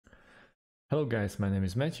Hello guys, my name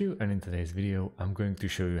is Matthew, and in today's video I'm going to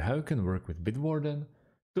show you how you can work with Bitwarden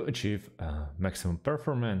to achieve maximum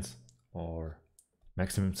performance or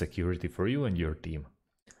maximum security for you and your team.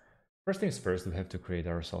 First things first, we have to create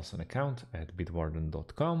ourselves an account at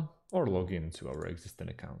bitwarden.com or log into our existing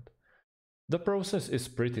account. The process is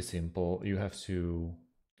pretty simple. You have to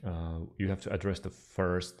address the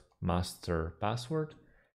first master password,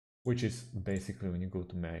 which is basically when you go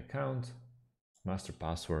to my account, master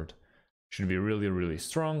password should be really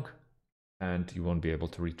strong and you won't be able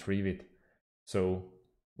to retrieve it. So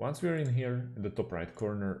once we're in here in the top right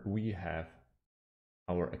corner, we have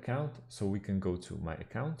our account, so we can go to my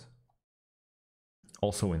account.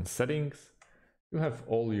 Also in settings, you have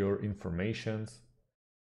all your informations,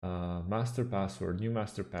 master password, new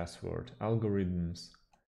master password, algorithms,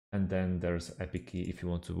 and then there's API key if you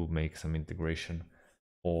want to make some integration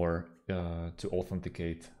or to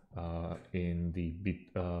authenticate in the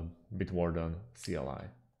Bitwarden CLI.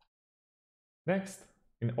 Next,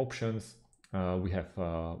 in options, we have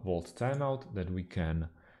vault timeout that we can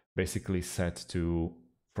basically set to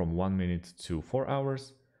from 1 minute to 4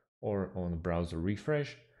 hours, or on browser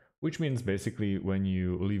refresh, which means basically when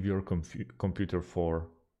you leave your computer for,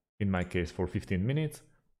 in my case, for 15 minutes,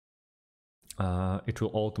 it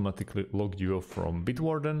will automatically log you off from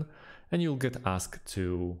Bitwarden and you'll get asked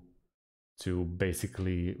to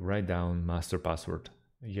basically write down master password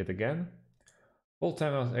yet again. All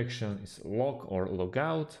timeout action is log or log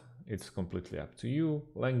out. It's completely up to you.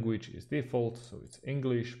 Language is default, so it's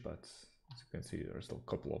English, but as you can see, there's a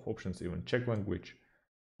couple of options, even Czech language,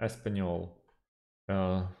 Espanol,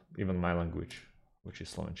 even my language, which is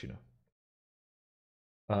Slovenčina.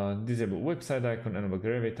 Disable website icon, enable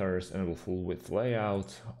gravators, enable full width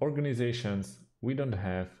layout. Organizations, we don't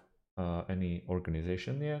have any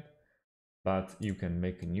organization yet, but you can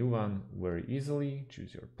make a new one very easily.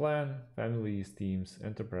 Choose your plan, families, teams,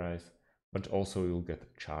 enterprise, but also you'll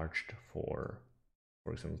get charged for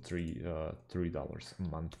example, $3 a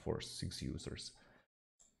month for 6 users.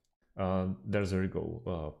 There's a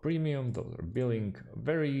go premium, those are billing.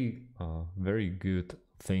 Very good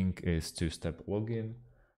thing is two-step login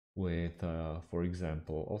with, for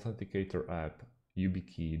example, Authenticator app,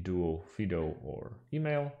 YubiKey, Duo, Fido, or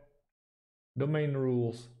email, domain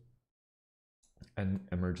rules, and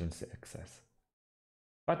emergency access.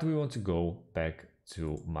 But we want to go back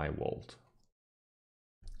to my vault.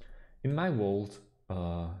 In my vault,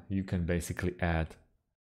 you can basically add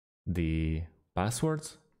the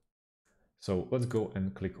passwords. So let's go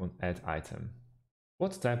and click on add item.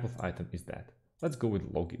 What type of item is that? Let's go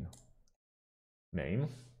with login. Name.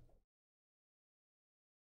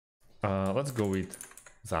 Let's go with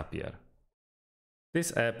Zapier.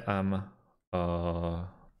 This app I'm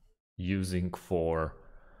using for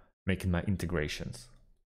making my integrations.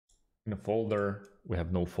 In a folder, we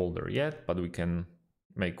have no folder yet, but we can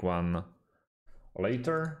make one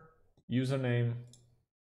later. Username,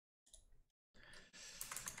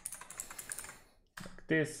 like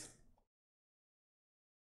this.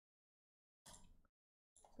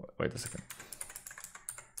 Wait a second.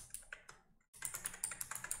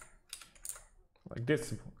 Like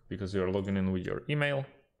this, because you're logging in with your email.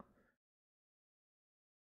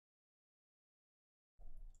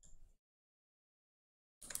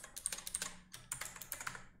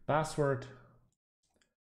 Password,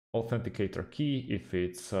 authenticator key if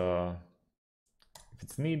it's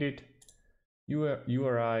needed,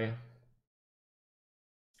 URI,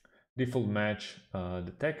 default match,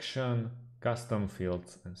 detection, custom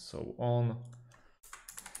fields, and so on.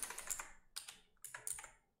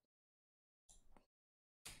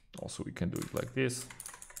 Also, we can do it like this.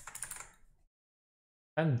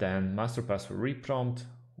 And then master password reprompt.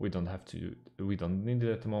 We don't need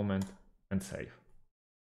it at the moment, and save.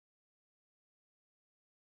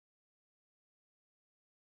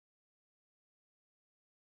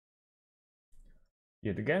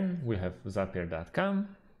 Yet again, we have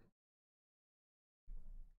Zapier.com.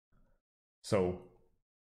 So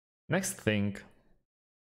next thing,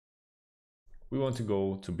 we want to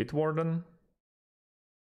go to Bitwarden.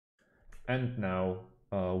 And now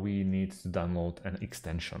we need to download an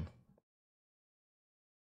extension.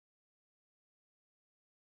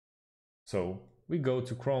 So we go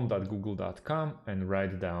to chrome.google.com and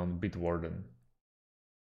write down Bitwarden.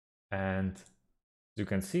 And as you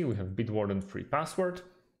can see, we have Bitwarden free password.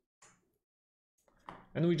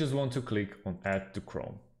 And we just want to click on add to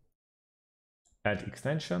Chrome. Add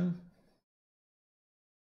extension.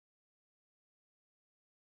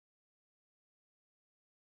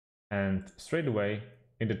 And straight away,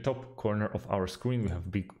 in the top corner of our screen, we have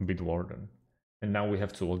Bitwarden. And now we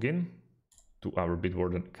have to log in to our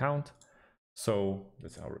Bitwarden account. So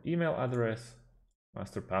that's our email address,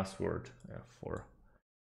 master password for,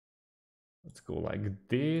 let's go like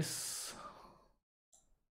this.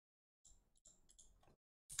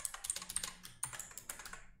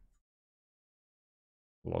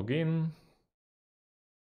 Login.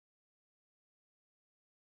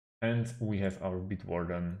 And we have our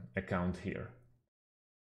Bitwarden account here.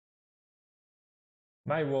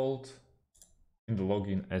 My vault. In the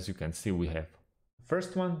login, as you can see, we have the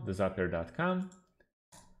first one, the Zapier.com.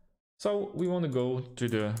 So we want to go to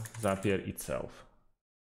the Zapier itself.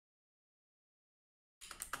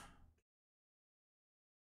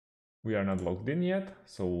 We are not logged in yet,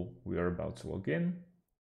 so we are about to log in.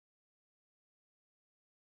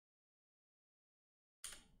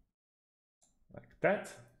 Like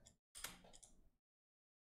that.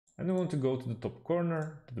 And we want to go to the top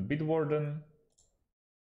corner, to the Bitwarden,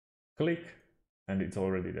 click, and it's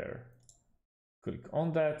already there. Click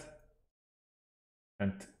on that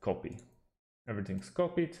and copy. Everything's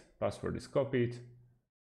copied, password is copied,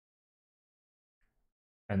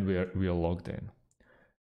 and we are logged in.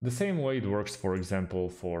 The same way it works, for example,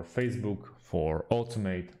 for Facebook, for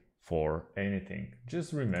Automate, for anything.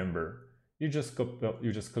 Just remember, you just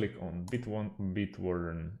click on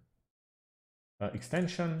Bitwarden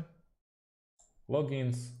extension,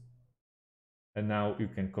 logins, and now you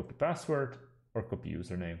can copy password or copy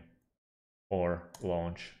username or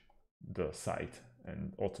launch the site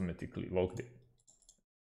and automatically log in.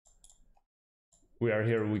 We are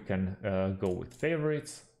here, we can go with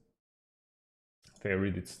favorites.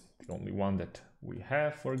 Favorite, it's the only one that we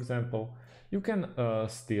have, for example. You can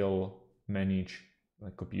still manage,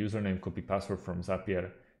 like, copy username, copy password from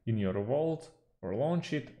Zapier in your vault, or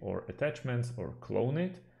launch it, or attachments, or clone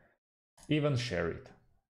it, even share it.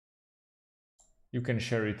 You can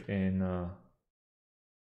share it in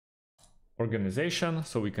organization,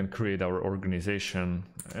 so we can create our organization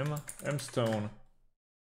mstone.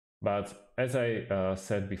 But as I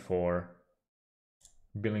said before,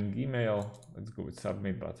 billing email, let's go with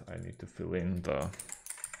submit, but I need to fill in the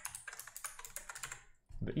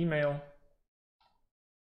email.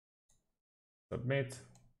 Submit.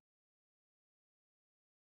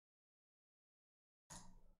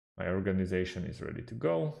 My organization is ready to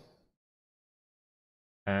go.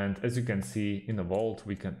 And as you can see in the vault,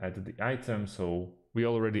 we can add the item. So we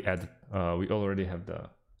already have the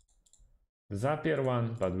Zapier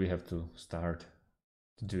one, but we have to start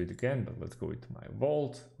to do it again. But let's go with my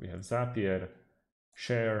vault. We have Zapier,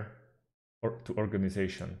 share, or to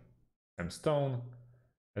organization mstone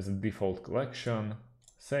as a default collection,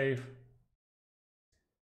 save.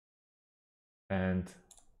 And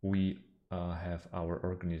we have our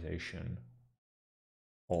organization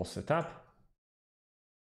all set up.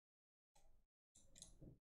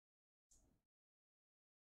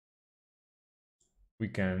 We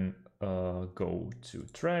can go to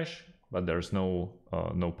trash, but there's no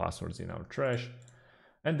passwords in our trash.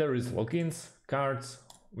 And there is logins, cards.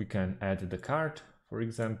 We can add the card, for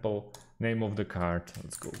example, name of the card.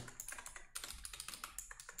 Let's go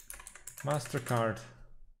MasterCard.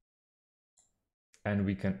 And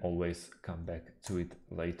we can always come back to it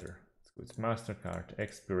later. So it's MasterCard,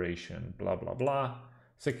 expiration, blah, blah, blah,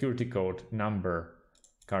 security code, number,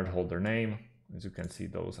 cardholder name. As you can see,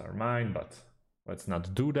 those are mine, but let's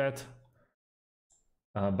not do that.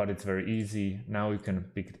 But it's very easy. Now you can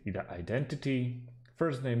pick the identity,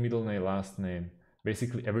 first name, middle name, last name,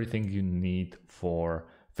 basically everything you need for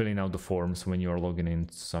filling out the forms when you're logging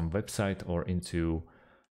into some website or into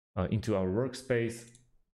our workspace.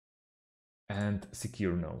 And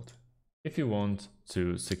secure node. If you want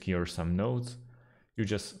to secure some nodes, you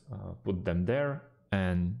just put them there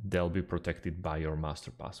and they'll be protected by your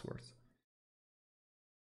master passwords.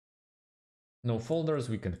 No folders,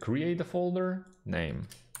 we can create a folder, name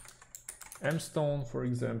mstone, for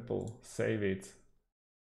example, save it.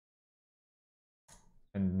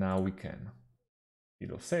 And now we can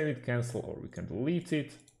either save it, cancel, or we can delete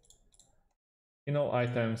it. In all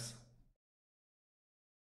items,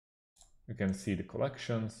 you can see the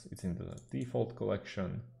collections, it's in the default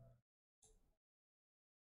collection.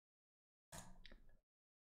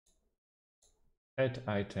 Add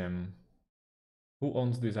item. Who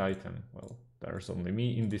owns this item? Well, there's only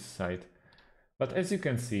me in this site. But as you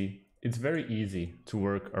can see, it's very easy to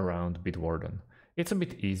work around Bitwarden. It's a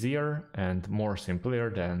bit easier and more simpler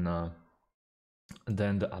than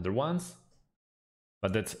the other ones.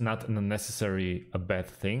 But that's not necessarily a bad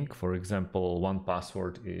thing. For example,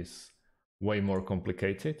 1Password is way more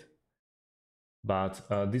complicated, but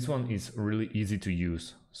this one is really easy to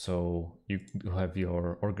use. So you have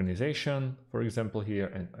your organization, for example, here,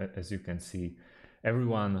 and as you can see,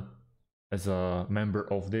 everyone as a member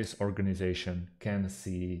of this organization can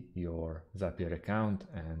see your Zapier account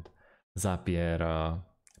and Zapier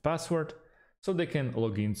password, so they can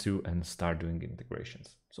log into and start doing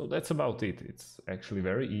integrations. So that's about it. It's actually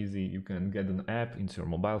very easy. You can get an app into your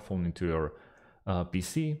mobile phone, into your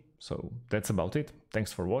PC. So that's about it.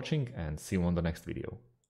 Thanks for watching and see you on the next video.